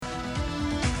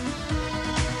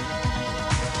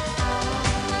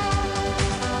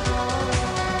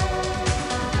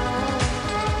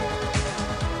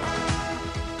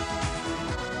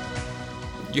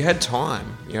you had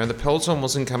time. The peloton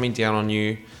wasn't coming down on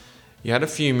you. You had a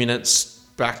few minutes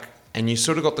back and you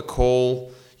sort of got the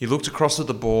call. You looked across at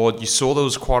the board. You saw there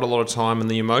was quite a lot of time and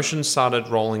the emotions started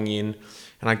rolling in.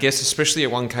 And I guess especially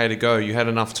at 1K to go, you had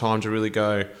enough time to really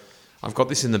go, I've got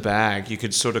this in the bag. You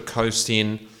could sort of coast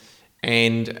in.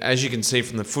 And as you can see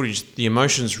from the footage, the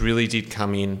emotions really did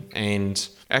come in and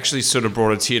actually sort of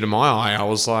brought a tear to my eye. I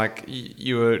was like,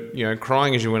 you were,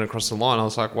 crying as you went across the line. I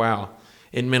was like, wow,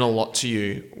 it meant a lot to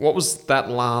you. What was that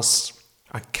last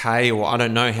K, or I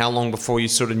don't know how long before you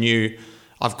sort of knew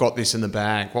I've got this in the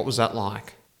bag? What was that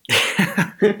like?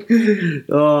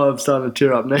 Oh, I'm starting to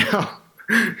tear up now.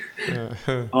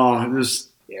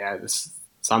 It's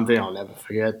something I'll never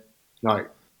forget. Like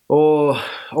all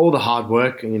the hard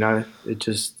work,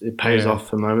 it pays off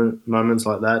for moments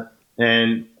like that.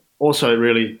 And also,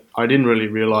 I didn't really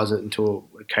realize it until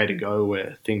a K to go,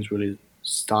 where things really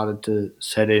started to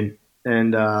set in.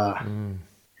 And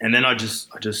and then I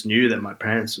just knew that my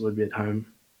parents would be at home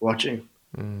watching,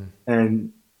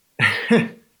 and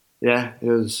yeah, it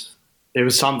was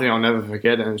something I'll never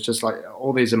forget. And it's just like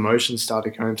all these emotions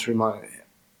started going through my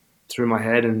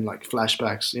head and like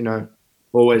flashbacks.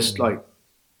 Always like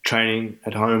training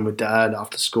at home with Dad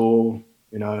after school,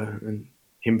 and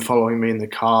him following me in the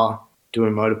car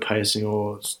doing motor pacing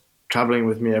or traveling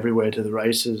with me everywhere to the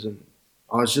races. And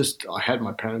I had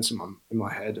my parents in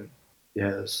my head, and yeah,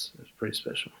 it was pretty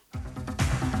special.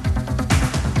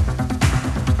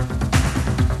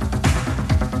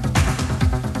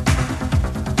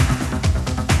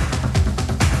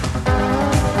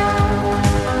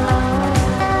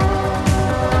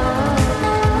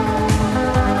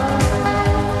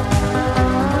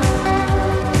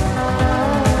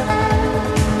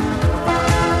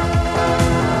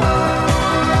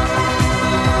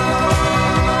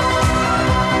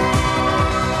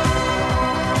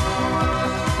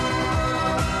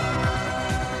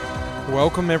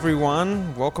 Welcome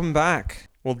everyone, welcome back.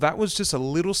 Well, that was just a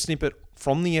little snippet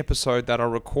from the episode that I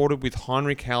recorded with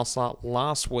Heinrich Hausler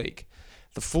last week.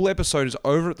 The full episode is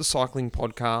over at the Cycling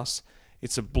Podcast.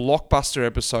 It's a blockbuster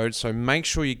episode, so make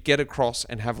sure you get across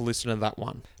and have a listen to that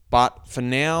one. But for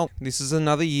now, this is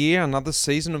another year, another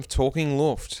season of Talking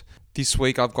Luft. This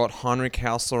week I've got Heinrich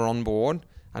Hausler on board.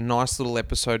 A nice little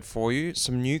episode for you.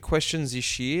 Some new questions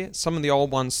this year. Some of the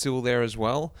old ones still there as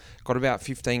well. Got about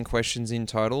 15 questions in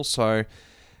total. So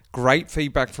great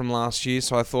feedback from last year.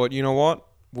 So I thought, you know what?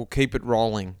 We'll keep it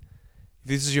rolling. If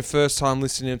this is your first time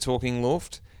listening to Talking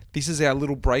Luft, this is our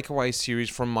little breakaway series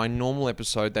from my normal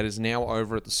episode that is now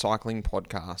over at the Cycling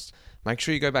Podcast. Make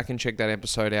sure you go back and check that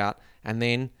episode out and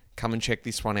then come and check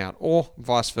this one out, or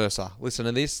vice versa. Listen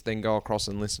to this, then go across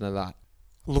and listen to that.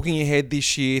 Looking ahead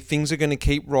this year, things are going to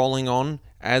keep rolling on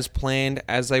as planned,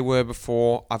 as they were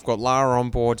before. I've got Lara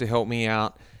on board to help me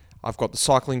out. I've got the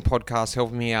Cycling Podcast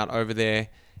helping me out over there.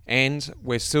 And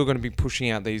we're still going to be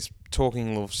pushing out these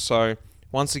Talking Lufts. So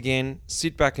once again,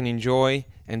 sit back and enjoy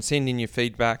and send in your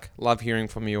feedback. Love hearing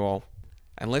from you all.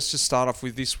 And let's just start off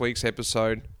with this week's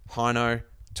episode, Heino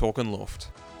Talking Luft.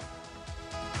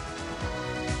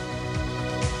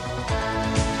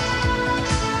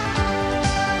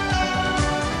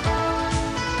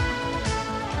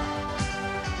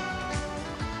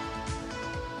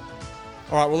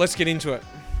 All right, well, let's get into it.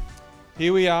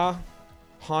 Here we are,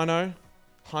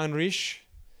 Heinrich.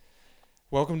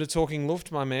 Welcome to Talking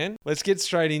Luft, my man. Let's get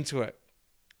straight into it.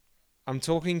 I'm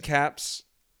talking caps.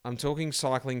 I'm talking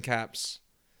cycling caps.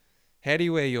 How do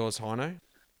you wear yours, Heino?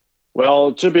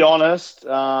 Well, to be honest,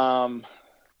 caps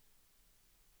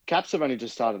have only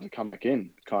just started to come back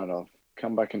in,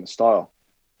 come back into style.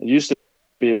 It used to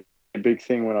be a big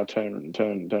thing when I turned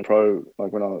pro,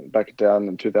 like when I back down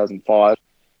in 2005.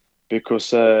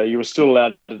 Because you were still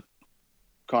allowed to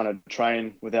kind of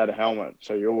train without a helmet,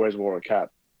 so you always wore a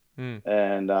cap.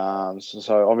 And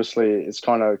so obviously it's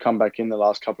kind of come back in the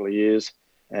last couple of years,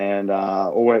 and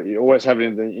you always have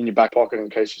it in your back pocket in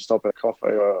case you stop at a coffee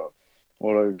or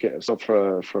stop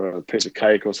for a piece of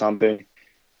cake or something.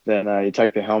 Then you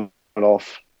take the helmet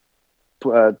off,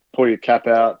 pull your cap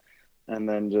out, and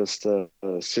then just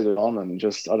sit it on, and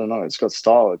just, I don't know, it's got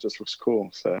style. It just looks cool.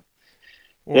 So.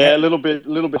 Yeah, a little bit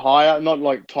higher,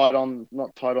 not tight on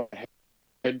the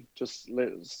head, just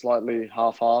slightly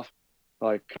half,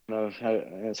 like kind of.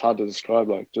 It's hard to describe,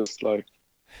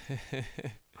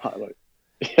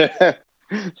 yeah.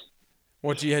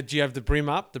 What do you have? Do you have the brim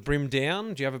up, the brim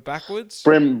down? Do you have it backwards?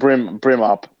 Brim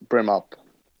up.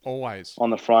 Always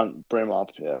on the front, brim up.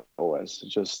 Yeah, always.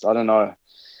 Just, I don't know.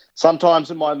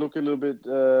 Sometimes it might look a little bit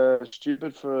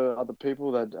stupid for other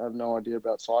people that have no idea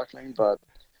about cycling, but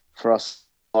for us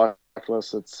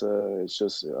cyclist. It's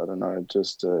just I don't know,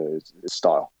 it's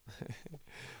style.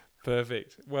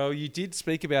 Perfect. Well, you did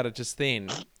speak about it just then.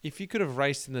 If you could have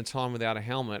raced in the time without a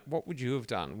helmet, what would you have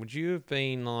done? Would you have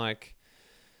been like,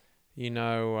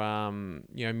 Museo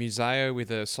with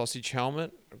a sausage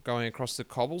helmet going across the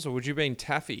cobbles, or would you have been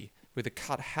Taffy with a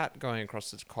cut hat going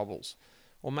across the cobbles?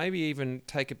 Or maybe even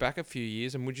take it back a few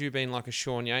years, and would you have been like a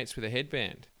Sean Yates with a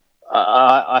headband?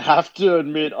 I have to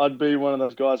admit, I'd be one of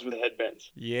those guys with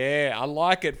headbands. Yeah, I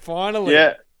like it. Finally.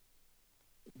 Yeah,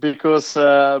 because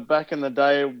back in the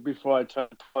day, before I turned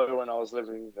pro, when I was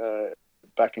living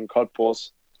back in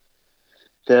Codpors,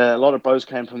 a lot of pros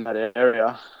came from that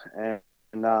area, and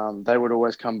they would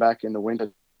always come back in the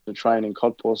winter to train in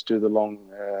Codpors, get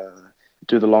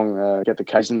the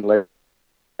case in the legs,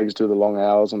 do the long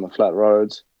hours on the flat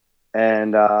roads,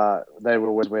 and they would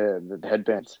always wear the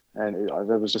headbands, and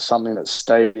there was just something that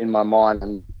stayed in my mind.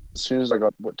 And as soon as I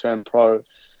turned pro,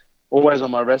 always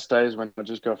on my rest days when I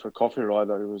just go for a coffee ride,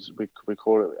 we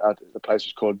call it the place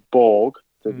was called Borg,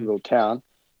 the little town.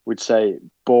 We'd say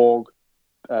Borg,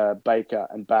 Baker,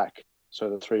 and back, so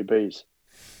the 3 Bs.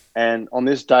 And on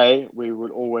this day, we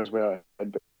would always wear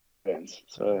headbands.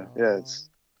 So yeah, it's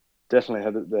definitely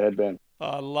had the headband.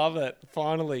 I love it.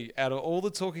 Finally, out of all the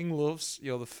talking loofs,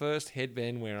 you're the first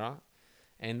headband wearer,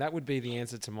 and that would be the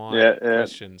answer to my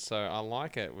question. So I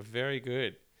like it. We're very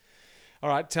good. All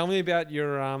right, tell me about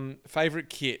your favorite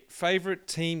kit, favorite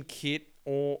team kit,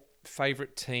 or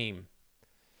favorite team.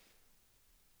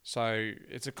 So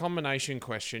it's a combination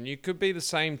question. You could be the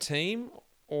same team,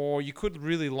 or you could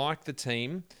really like the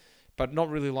team, but not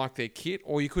really like their kit,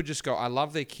 or you could just go, I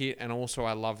love their kit, and also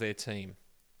I love their team.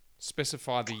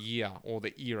 Specify the year or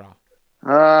the era.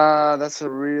 That's a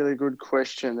really good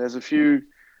question. There's a few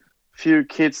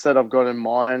kits that I've got in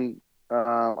mind.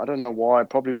 I don't know why.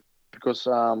 Probably because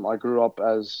I grew up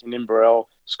as in Inverell.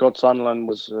 Scott Sunderland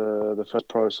was the first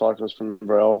pro cyclist from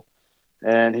Inverell,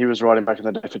 and he was riding back in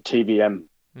the day for TVM.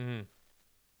 Mm-hmm.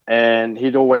 And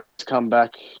he'd always come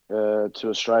back to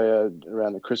Australia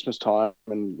around the Christmas time,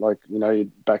 and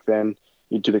back then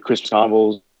you'd do the Christmas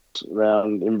carnivals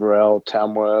around Inverell,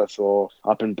 Tamworth, or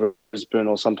up in Brisbane,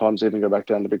 or sometimes even go back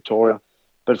down to Victoria.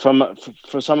 But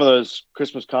for some of those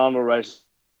Christmas carnival races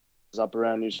up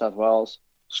around New South Wales,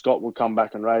 Scott would come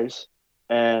back and race,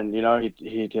 and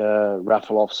he'd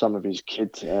raffle off some of his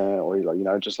kit,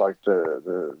 or just like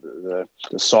the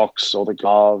socks or the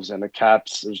gloves and the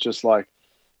caps. It was just like,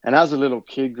 and as a little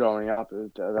kid growing up,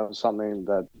 that was something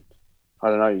that I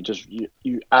don't know,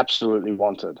 you absolutely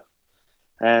wanted.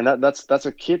 And that's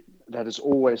a kit that has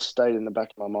always stayed in the back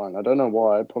of my mind. I don't know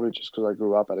why. Probably just because I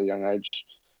grew up at a young age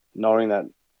knowing that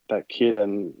kit.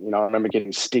 And, I remember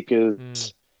getting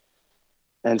stickers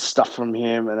and stuff from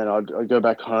him. And then I'd go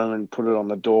back home and put it on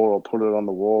the door or put it on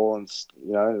the wall. And,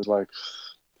 it was like...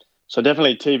 So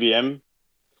definitely TVM.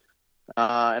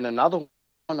 And another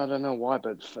one, I don't know why,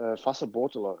 but Fassa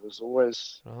Bortolo was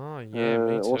always... Oh, yeah,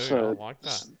 me too. Also, I like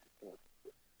that.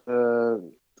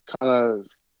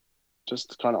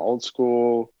 Kind of old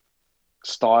school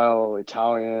style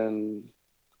Italian.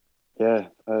 Yeah,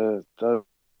 those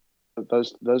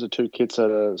are 2 kits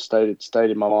that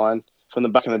stayed in my mind from the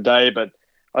back in the day. But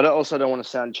I also don't want to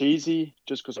sound cheesy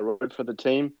just because I rode for the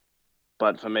team.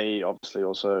 But for me, obviously,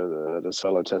 also the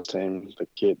solo test team, the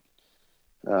kit.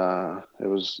 It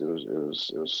was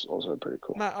also pretty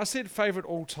cool. No, I said favorite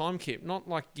all-time kit, not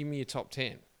like give me your top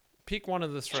 10. Pick one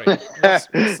of the 3. What's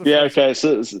the yeah, first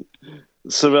okay. So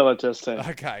Savella test team.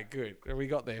 Okay, good. We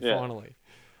got there finally.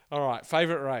 All right,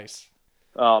 favorite race?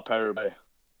 Oh, Paris-Roubaix.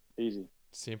 Easy.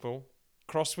 Simple.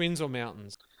 Crosswinds or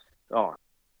mountains? Oh,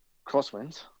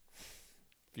 crosswinds.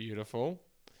 Beautiful.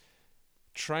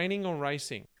 Training or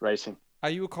racing? Racing. Are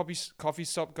you a coffee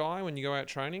stop guy when you go out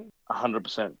training?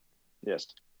 100%. Yes.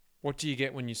 What do you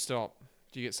get when you stop?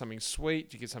 Do you get something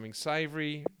sweet? Do you get something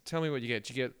savoury? Tell me what you get.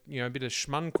 Do you get a bit of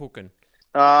schmun cooking?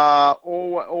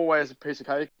 Always a piece of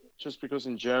cake. Just because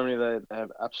in Germany they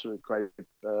have absolute great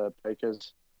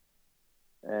bakers,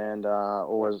 and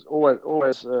always 1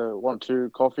 or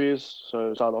 2 coffees.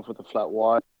 So start off with a flat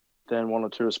white, then 1 or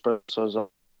 2 espressos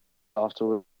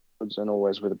afterwards, and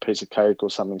always with a piece of cake or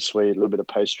something sweet, a little bit of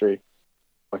pastry.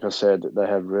 Like I said, they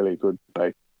have really good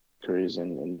bakeries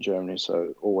in Germany,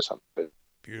 so always something.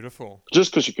 Beautiful. Just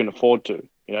because you can afford to,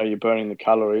 you're burning the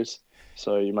calories,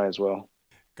 so you may as well.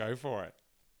 Go for it.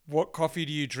 What coffee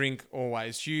do you drink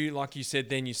always? Do you, like you said,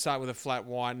 then you start with a flat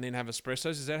white and then have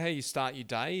espressos? Is that how you start your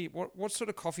day? What sort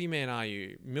of coffee man are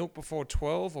you? Milk before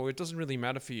 12, or it doesn't really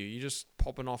matter for you? You're just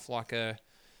popping off like a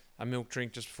milk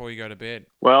drink just before you go to bed?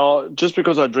 Well, just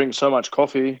because I drink so much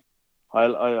coffee, I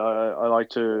like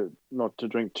to not to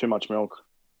drink too much milk.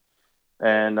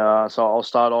 And so I'll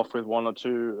start off with one or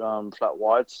two flat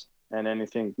whites, and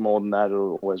anything more than that,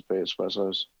 it'll always be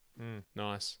espressos.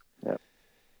 Nice. Yeah.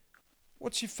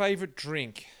 What's your favourite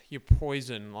drink? Your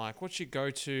poison? Like, what's your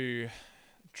go-to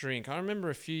drink? I remember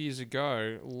a few years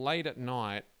ago, late at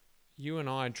night, you and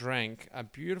I drank a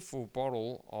beautiful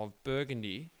bottle of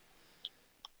Burgundy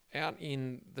out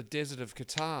in the desert of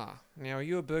Qatar. Now, are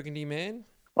you a Burgundy man?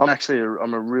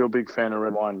 I'm a real big fan of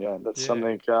red wine. Yeah, that's Yeah.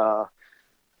 something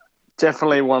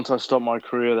definitely once I stop my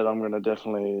career that I'm going to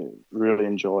definitely really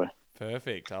enjoy.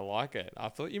 Perfect. I like it. I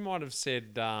thought you might have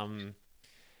said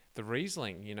the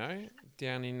Riesling,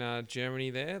 down in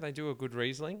Germany there. They do a good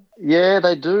Riesling. Yeah,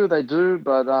 they do.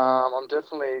 But I'm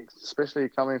definitely, especially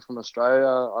coming from Australia,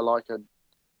 I like it.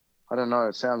 I don't know.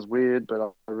 It sounds weird, but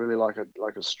I really like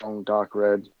a strong dark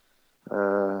red.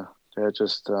 Yeah,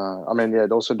 just I mean, yeah,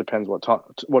 it also depends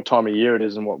what time of year it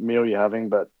is and what meal you're having.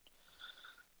 But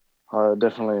I'm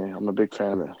a big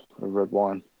fan of red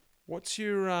wine. What's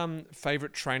your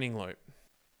favourite training loop?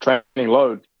 Training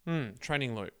load.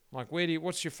 Training loop. Like,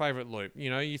 what's your favourite loop?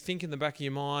 You think in the back of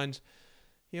your mind,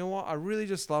 you know what, I really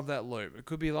just love that loop. It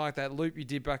could be like that loop you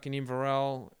did back in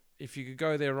Inverell. If you could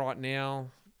go there right now,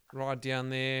 ride down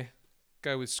there,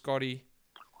 go with Scotty.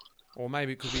 Or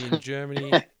maybe it could be in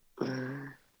Germany.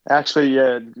 Actually,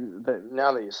 yeah.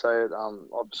 Now that you say it,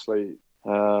 obviously,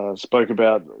 spoke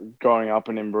about growing up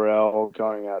in Inverell,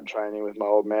 going out training with my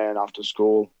old man after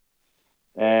school,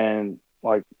 and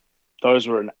like those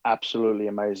were an absolutely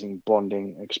amazing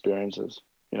bonding experiences.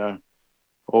 You know,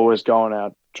 always going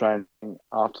out training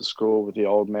after school with the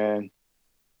old man,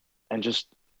 and just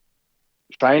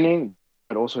training,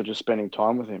 but also just spending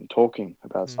time with him, talking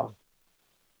about stuff.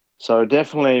 So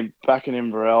definitely back in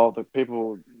Inverell, the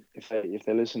people, if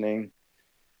they're listening,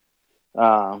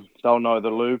 they'll know the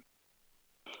loop.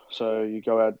 So you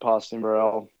go out past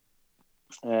Inverell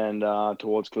and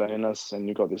towards Glen Innes, and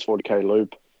you've got this 40K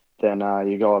loop. Then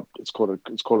you go up. It's called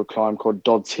a climb called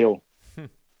Dodds Hill,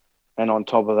 and on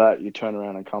top of that, you turn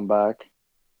around and come back.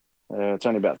 It's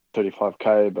only about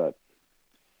 35K, but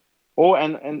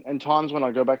and times when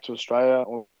I go back to Australia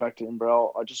or back to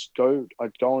Inverell, I'd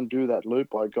go and do that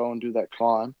loop. I go and do that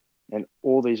climb, and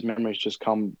all these memories just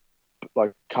come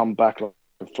back like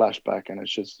a flashback, and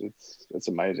it's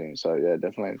amazing. So yeah,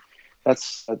 definitely,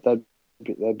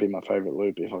 that'd be my favorite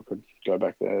loop if I could go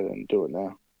back there and do it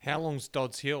now. How long's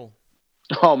Dodds Hill?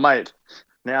 Oh mate,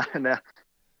 now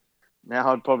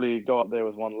I'd probably go up there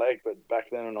with one leg, but back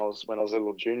then when I was a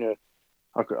little junior,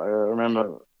 I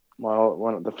remember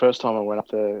the first time I went up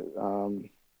there, I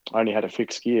only had a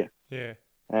fixed gear. Yeah.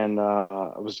 And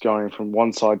I was going from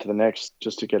one side to the next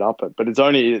just to get up it. But it's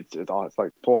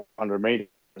like 400 meters.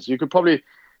 You could probably,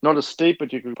 not as steep,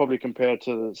 but you could probably compare it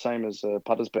to the same as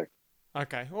Puttersbeck.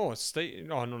 Okay. Oh, steep.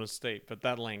 Oh, not as steep, but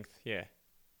that length. Yeah.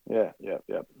 Yeah.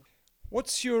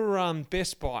 What's your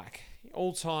best bike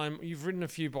all time? You've ridden a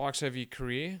few bikes over your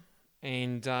career,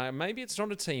 and maybe it's not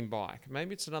a team bike.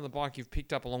 Maybe it's another bike you've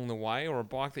picked up along the way, or a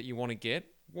bike that you want to get.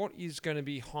 What is going to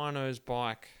be Heino's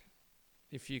bike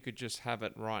if you could just have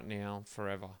it right now,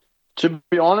 forever? To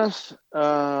be honest,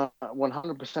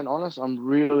 100% honest, I'm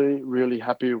really, really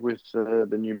happy with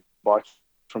the new bike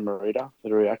from Merida, the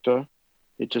Reacto.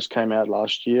 It just came out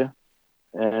last year.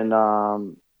 And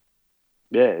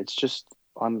it's just,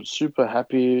 I'm super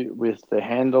happy with the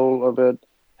handle of it,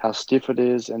 how stiff it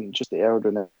is, and just the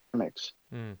aerodynamics.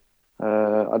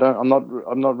 I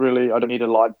don't need a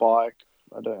light bike.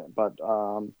 But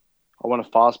I want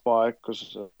a fast bike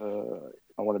because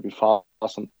I want to be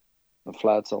fast on the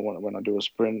flats. When I do a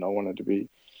sprint, I want it to be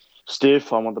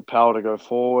stiff. I want the power to go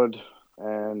forward,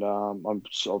 and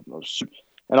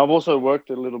I've also worked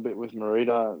a little bit with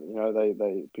Merida. You know,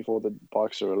 they before the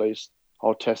bikes are released,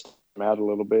 I'll test them out a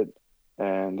little bit.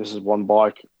 And this is one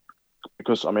bike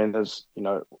because I mean,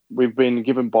 we've been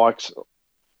given bikes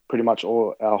pretty much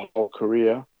all our whole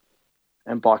career,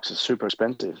 and bikes are super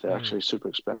expensive. They're actually super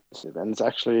expensive, and it's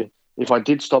actually, if I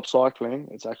did stop cycling,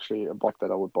 it's actually a bike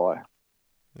that I would buy.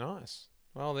 Nice.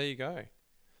 Well, there you go.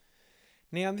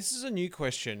 Now, this is a new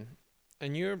question,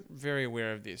 and you're very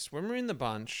aware of this. When we're in the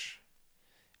bunch,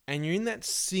 and you're in that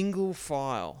single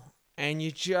file, and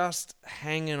you're just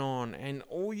hanging on, and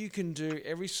all you can do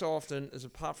every so often is,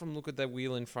 apart from look at that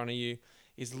wheel in front of you,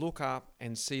 is look up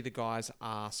and see the guy's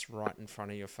ass right in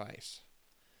front of your face.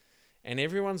 And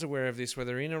everyone's aware of this,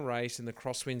 whether in a race in the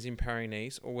crosswinds in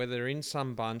Paris-Nice or whether they're in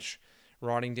some bunch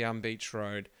riding down Beach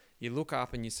Road. You look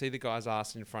up and you see the guy's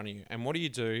ass in front of you. And what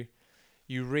do?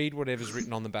 You read whatever's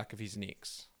written on the back of his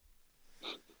nicks.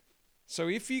 So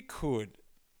if you could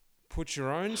put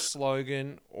your own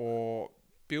slogan or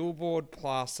billboard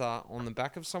plaster on the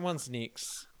back of someone's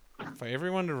nicks for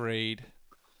everyone to read,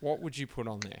 what would you put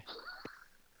on there?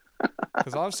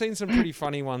 Because I've seen some pretty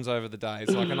funny ones over the days.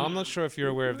 And I'm not sure if you're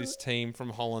aware of this team from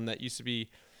Holland that used to be,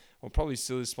 or probably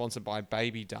still is, sponsored by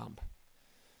Baby Dump.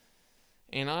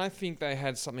 And I think they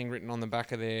had something written on the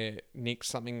back of their nick,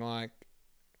 something like,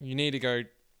 you need to go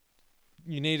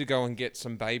and get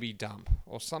some Baby Dump,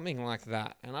 or something like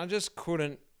that. And I just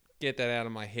couldn't get that out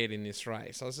of my head in this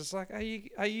race. I was just like,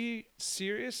 are you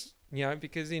serious?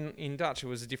 Because in Dutch it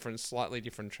was a slightly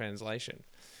different translation.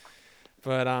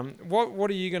 But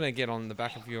what are you going to get on the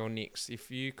back of your nicks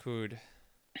if you could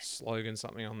slogan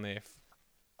something on there?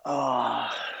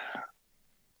 I'm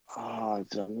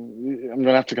going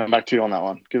to have to come back to you on that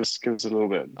one. Give us a little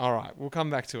bit. All right, we'll come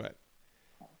back to it.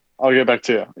 I'll get back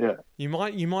to you. Yeah.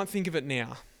 You might think of it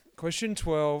now. Question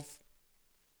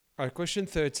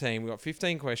 13. We've got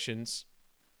 15 questions.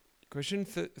 Question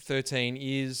 13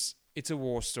 is, it's a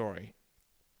war story.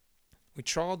 We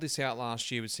trialled this out last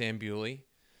year with Sam Bewley,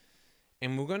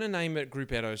 and we're going to name it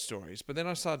Group Edo Stories. But then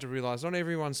I started to realise not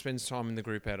everyone spends time in the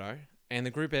Group Edo, and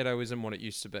the Group Edo isn't what it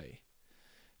used to be.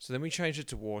 So then we changed it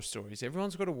to War Stories.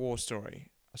 Everyone's got a war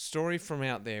story. A story from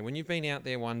out there. When you've been out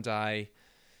there one day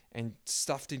and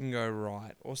stuff didn't go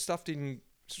right, or stuff did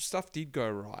go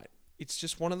right. It's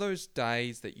just one of those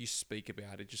days that you speak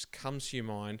about. It just comes to your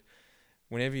mind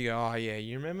whenever you go, oh yeah,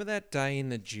 you remember that day in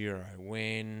the Giro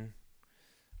when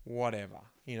whatever,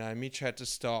 Mitch had to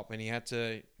stop and he had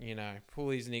to, pull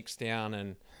his nicks down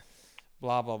and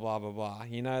blah, blah, blah, blah, blah.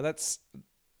 That's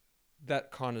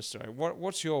that kind of story.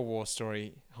 What's your war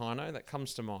story, Heino, that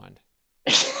comes to mind?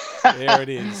 There it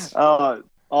is.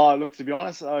 Look, to be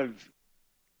honest, I've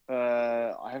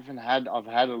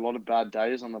had a lot of bad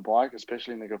days on the bike,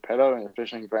 especially in the Gruppetto and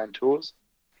especially in Grand Tours,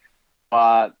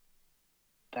 but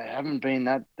they haven't been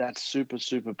that super,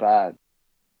 super bad.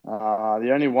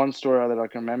 The only one story that I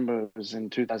can remember was in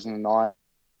 2009.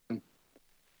 I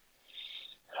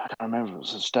can't remember if it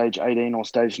was stage 18 or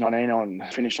stage 19 on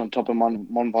finished on top of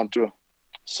Mont Ventoux.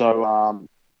 So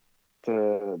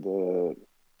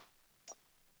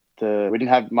we didn't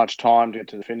have much time to get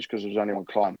to the finish because it was only one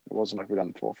climb. It wasn't like we'd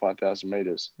done 4,000 or 5,000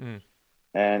 meters.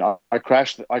 And I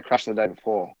crashed the day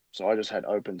before, so I just had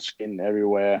open skin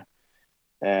everywhere.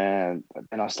 And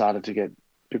then I started to get,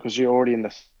 because you're already in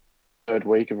the third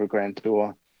week of a Grand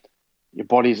Tour, your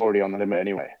body's already on the limit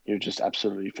anyway. You're just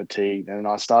absolutely fatigued, and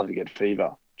I started to get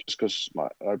fever just because my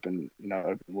open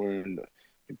wound.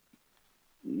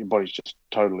 Your body's just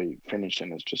totally finished,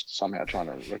 and it's just somehow trying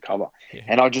to recover. Yeah.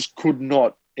 And I just could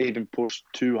not even push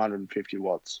 250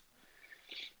 watts.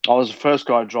 I was the first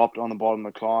guy dropped on the bottom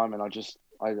of the climb, and I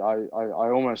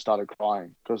almost started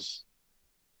crying because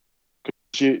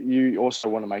you also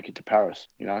want to make it to Paris,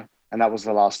 and that was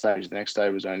the last stage. The next day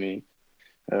was only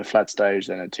a flat stage,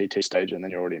 then a TT stage, and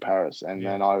then you're already in Paris. And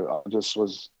then I just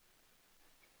was,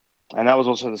 and that was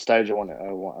also the stage I wanted,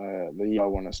 the year I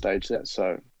won a stage there.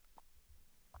 So,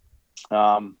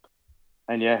 and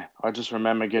yeah, I just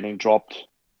remember getting dropped.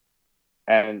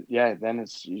 And yeah, then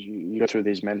it's you go through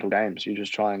these mental games. You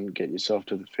just try and get yourself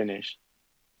to the finish,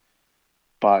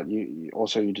 but you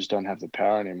just don't have the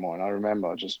power anymore. And I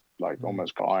remember just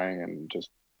almost crying and just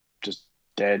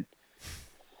dead.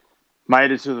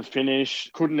 Made it to the finish.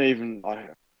 Couldn't even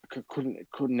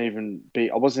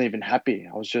be. I wasn't even happy.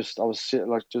 I was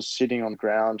sitting on the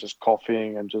ground, just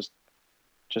coughing and just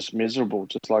miserable.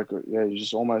 Just you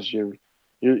just almost you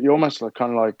almost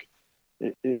kind of like.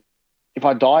 If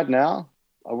I died now,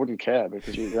 I wouldn't care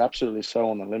because you're absolutely so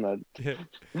on the limit. Yeah.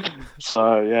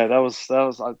 So yeah, that's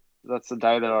the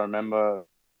day that I remember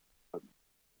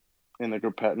in the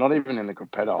Gruppetto. Not even in the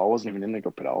Gruppetto. I wasn't even in the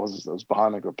Gruppetto. I was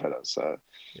behind the Gruppetto. So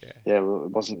yeah, it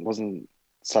wasn't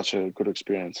such a good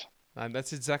experience.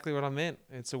 That's exactly what I meant.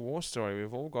 It's a war story.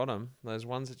 We've all got them. Those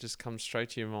ones that just come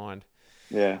straight to your mind.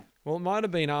 Yeah. Well, it might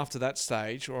have been after that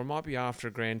stage, or it might be after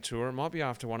a Grand Tour. It might be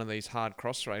after one of these hard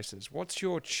cross races. What's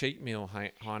your cheat meal,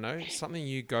 Heino? Something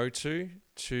you go to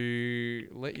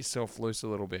let yourself loose a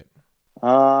little bit?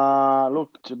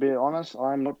 Look, to be honest,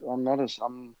 I'm not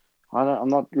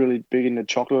really big into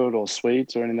chocolate or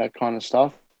sweets or any of that kind of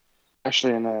stuff.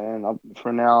 Actually, and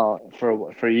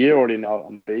for a year already now,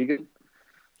 I'm vegan.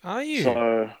 Are you?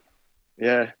 So,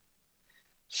 yeah.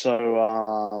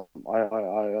 So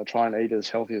I try and eat as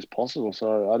healthy as possible.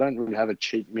 So I don't really have a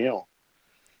cheat meal.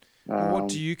 What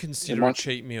do you consider a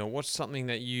cheat meal? What's something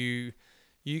that you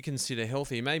consider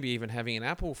healthy? Maybe even having an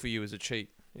apple for you is a cheat,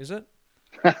 is it?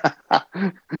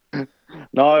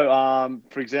 No.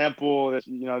 For example,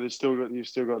 you've still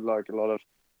got like a lot of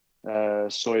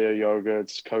soya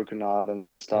yogurts, coconut, and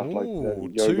stuff like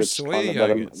that. Two soya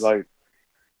yogurts.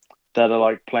 That are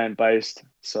like plant based.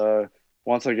 So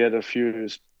once I get a few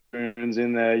spoons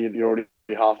in there, you're already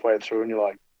halfway through, and you're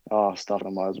like, oh, stuff it. I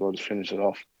might as well just finish it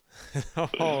off.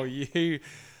 Oh,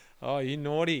 you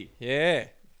naughty. Yeah.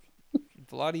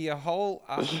 Bloody a whole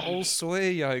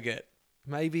soya yogurt.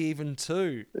 Maybe even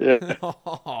 2. Yeah.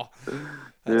 Oh,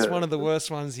 that's Yeah. one of the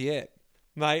worst ones yet.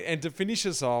 Mate, and to finish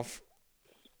us off,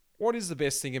 what is the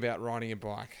best thing about riding a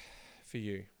bike for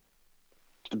you?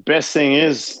 The best thing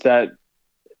is that,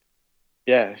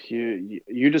 yeah,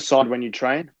 you decide when you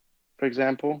train, for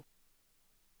example.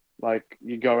 Like,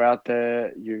 you go out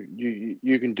there,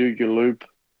 you can do your loop,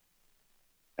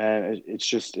 and it's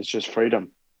just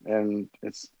freedom, and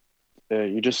it's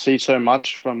you just see so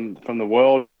much from the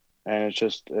world, and it's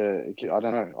just I don't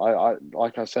know. I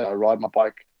like I said, I ride my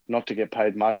bike not to get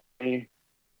paid money.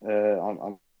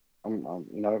 I'm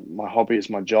my hobby is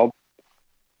my job,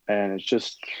 and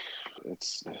it's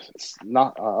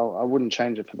not. I wouldn't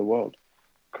change it for the world,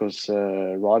 because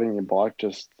riding your bike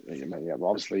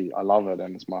obviously I love it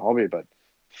and it's my hobby, but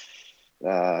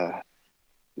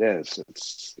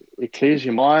it clears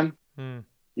your mind.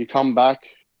 You come back,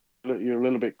 you're a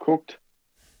little bit cooked.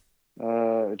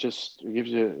 It gives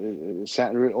you.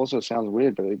 It also sounds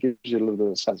weird, but it gives you a little bit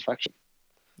of satisfaction.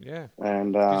 Yeah,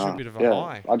 and gives you a bit of a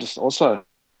high. I just also,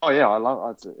 oh yeah, I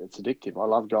love it's addictive. I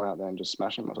love going out there and just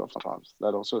smashing myself sometimes.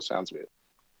 That also sounds weird,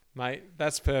 mate.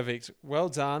 That's perfect. Well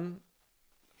done.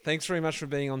 Thanks very much for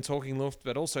being on Talking Luft,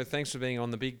 but also thanks for being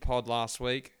on the big pod last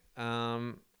week.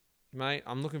 Mate,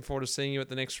 I'm looking forward to seeing you at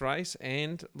the next race,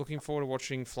 and looking forward to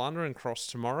watching Flandre Cross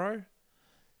tomorrow.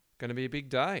 Going to be a big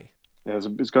day. Yeah,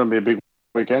 it's going to be a big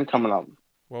weekend coming up.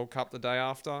 World Cup the day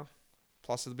after,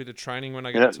 plus a bit of training when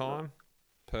I get time.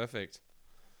 Perfect.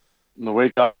 And the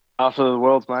week after the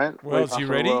Worlds, mate. Worlds, you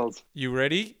ready? You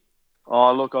ready?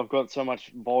 Oh, look, I've got so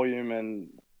much volume and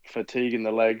fatigue in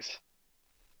the legs.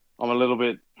 I'm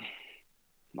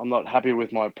not happy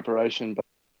with my preparation, but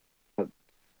it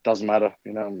doesn't matter.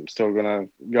 I'm still going to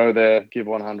go there, give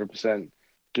 100%,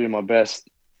 do my best,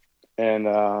 and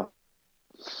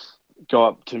go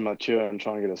up to Mature and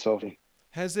try and get a selfie.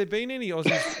 Has there been any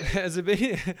Aussies? has there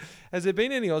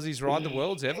been any Aussies ride the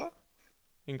Worlds ever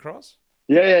in cross?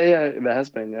 Yeah. There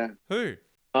has been, yeah. Who?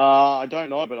 I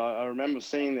don't know, but I remember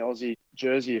seeing the Aussie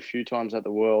jersey a few times at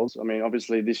the Worlds. I mean,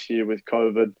 obviously this year with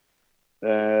COVID,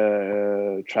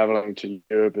 traveling to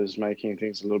Europe is making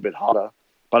things a little bit harder.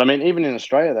 But I mean, even in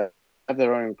Australia, they have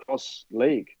their own cross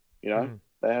league. They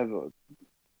have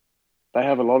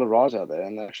a lot of rides out there,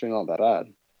 and they're actually not that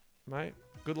bad. Mate,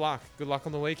 good luck. Good luck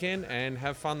on the weekend, and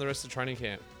have fun the rest of training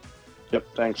camp. Yep,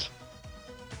 thanks.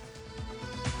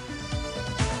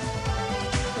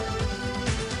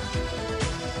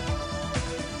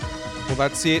 Well,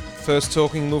 that's it. First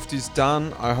Talking Luft is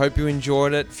done. I hope you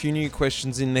enjoyed it. A few new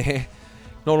questions in there.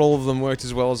 Not all of them worked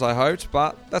as well as I hoped,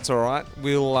 but that's all right.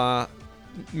 We'll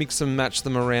mix and match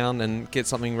them around and get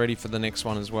something ready for the next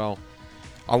one as well.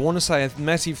 I want to say a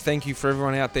massive thank you for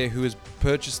everyone out there who has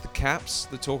purchased the caps,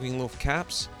 the Talking Luft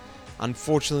caps.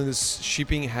 Unfortunately, this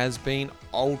shipping has been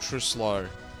ultra slow,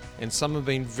 and some have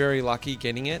been very lucky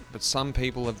getting it, but some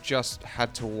people have just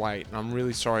had to wait, and I'm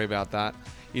really sorry about that.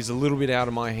 It's a little bit out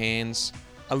of my hands,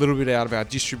 a little bit out of our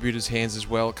distributors' hands as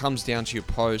well. It comes down to your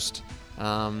post,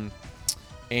 and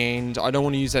I don't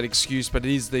want to use that excuse, but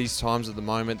it is these times at the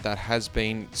moment that has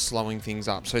been slowing things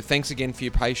up. So thanks again for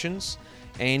your patience.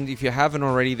 And if you haven't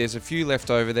already, there's a few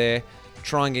left over there.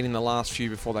 Try and get in the last few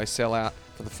before they sell out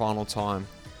for the final time.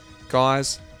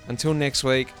 Guys, until next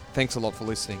week, thanks a lot for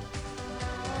listening.